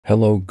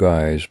Hello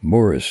guys,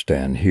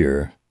 Mooristan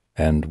here,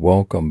 and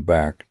welcome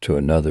back to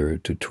another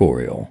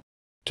tutorial.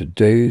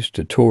 Today's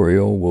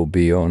tutorial will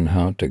be on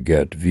how to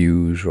get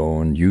views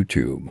on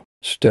YouTube.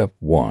 Step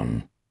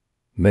 1.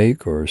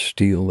 Make or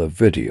steal a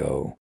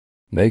video.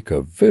 Make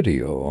a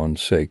video on,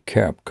 say,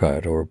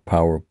 CapCut or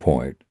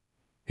PowerPoint.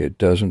 It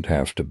doesn't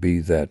have to be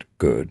that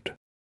good.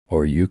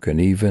 Or you can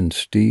even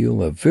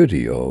steal a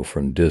video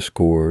from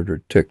Discord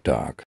or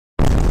TikTok.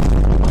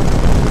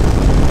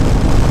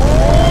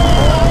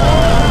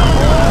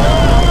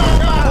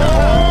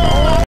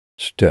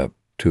 Step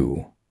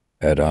 2.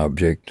 Add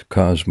object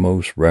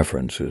Cosmos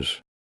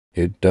references.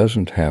 It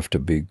doesn't have to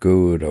be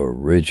good or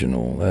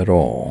original at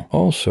all.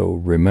 Also,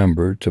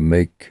 remember to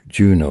make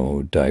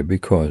Juno die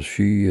because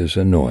she is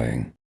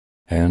annoying,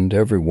 and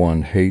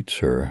everyone hates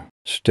her.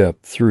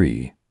 Step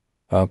 3.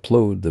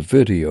 Upload the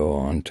video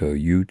onto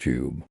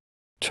YouTube.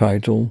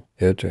 Title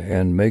it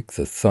and make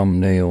the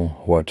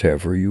thumbnail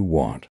whatever you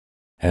want.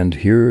 And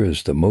here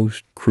is the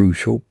most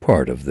crucial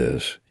part of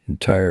this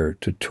entire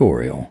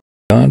tutorial.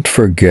 Don't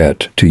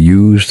forget to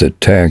use the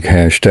tag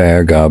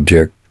hashtag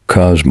object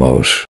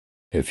Cosmos.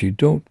 If you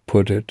don't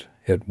put it,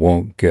 it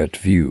won't get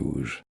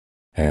views.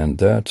 And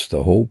that's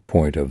the whole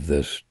point of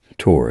this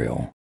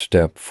tutorial.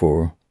 Step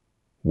 4.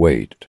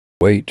 Wait.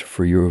 Wait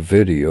for your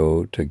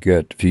video to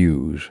get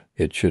views.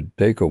 It should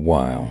take a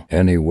while.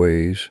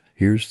 Anyways,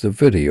 here's the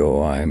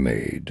video I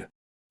made.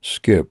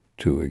 Skip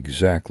to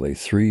exactly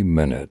 3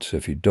 minutes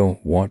if you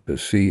don't want to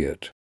see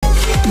it.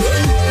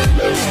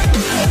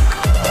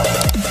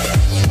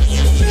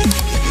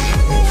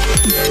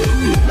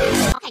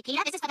 Okay,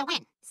 Peter, this is for the win.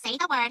 Say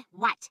the word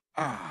what?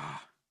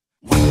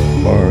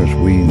 Bars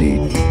we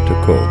need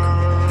to cook.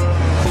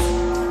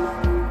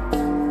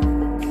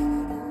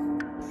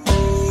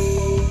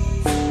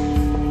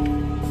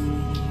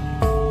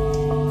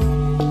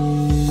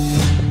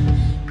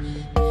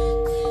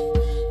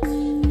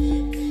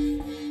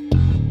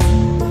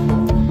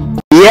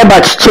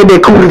 Jebać ciebie,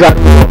 kurwa!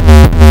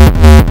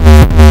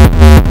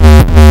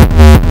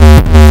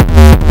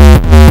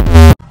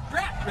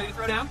 Ready to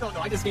throw down? No,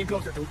 I just came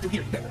closer to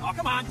here. Oh,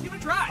 come on, give it a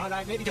try. All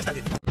right, maybe just a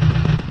bit.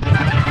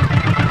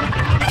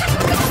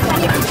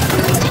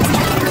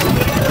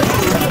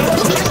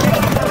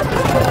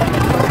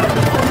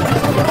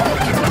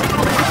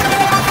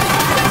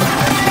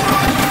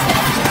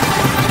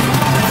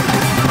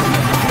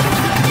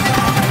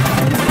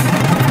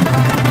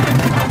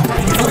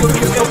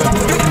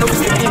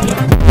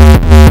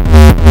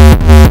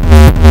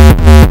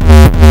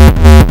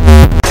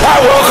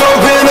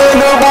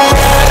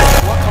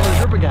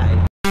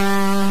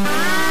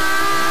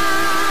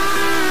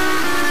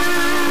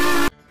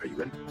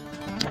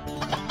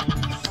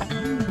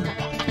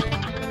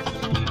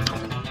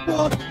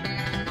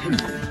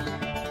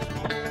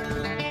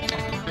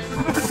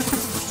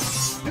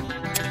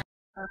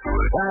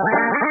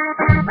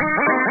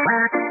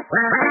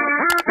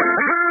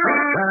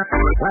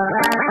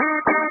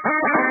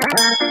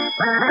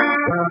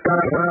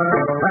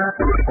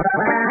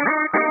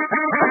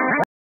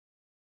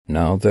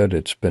 Now that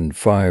it's been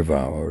 5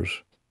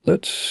 hours,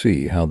 let's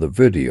see how the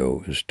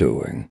video is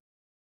doing.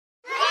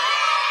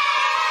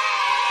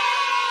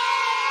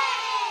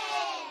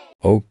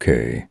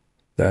 Okay,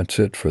 that's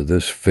it for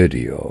this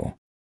video.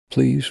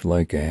 Please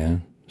like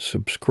and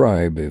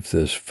subscribe if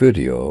this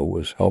video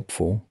was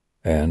helpful,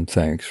 and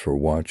thanks for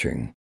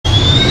watching.